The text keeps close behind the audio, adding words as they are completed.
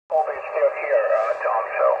Will be still here, Tom,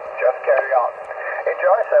 so just carry on.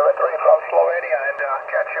 Enjoy 7-3 from Slovenia and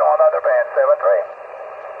catch you on other band, 7-3.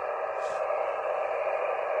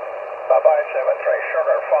 Bye-bye, 7-3,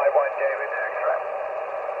 Sugar, 5-1, David, extra.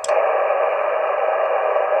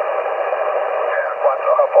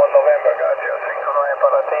 4 Japón, November, gracias. 5-9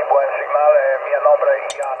 para ti, buen signal. Mi nombre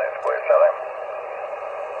es Yanes, pues, Salem.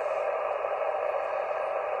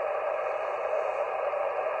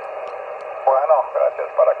 Bueno, gracias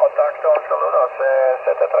para contacto, saludos,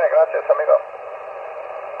 7-3, gracias, amigo.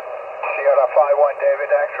 Sierra 5-1,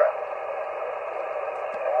 David, extra.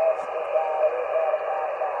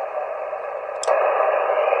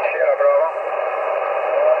 Sierra Bravo.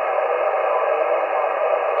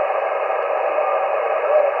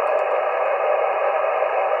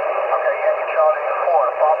 Okay, Yankee Charlie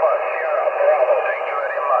 4, Papa, Sierra Bravo, thank you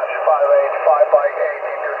very much. 5-8, 5x8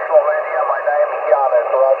 into Slovenia, my name is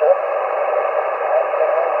Yanis, Roger.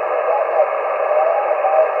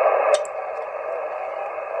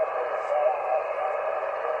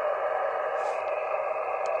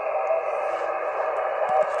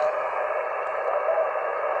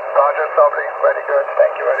 Roger, Sophie, very good.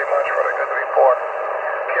 Thank you very much for a good report.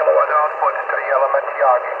 Kilowatt output, 3-element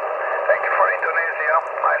Yagi. Thank you for Indonesia.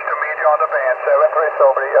 Nice to meet you on the band. 7-3,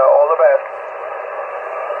 Sophie, all the best.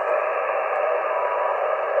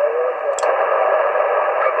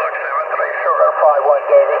 Good luck, 7-3, Sugar, 5-1,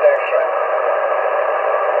 David, extra.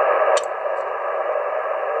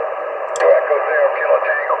 Echo 0, Kilo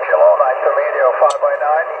Tango, Kilo, nice to meet you. 5x9,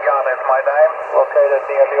 Jan is my name, located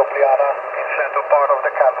near Ljubljana, in central part of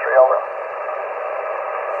the country, over.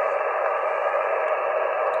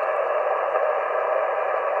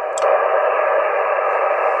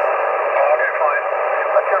 Okay, fine.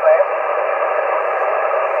 What's your name?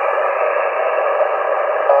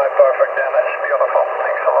 Perfect, Dennis, beautiful.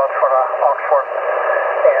 Thanks a lot for Oxford.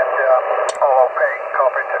 And all okay,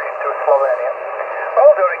 copy to Slovenia.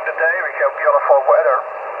 Well, during the day we have beautiful weather.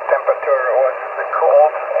 Temperature was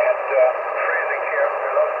cold and freezing here,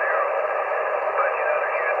 below zero. But in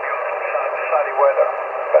other hand, beautiful sunny weather.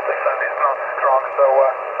 But the sun is not strong, so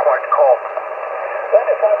quite cold. Then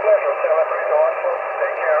it's my pleasure, 7-3 to Oxford.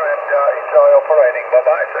 Take care and enjoy operating.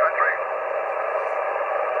 Bye-bye, 7-3.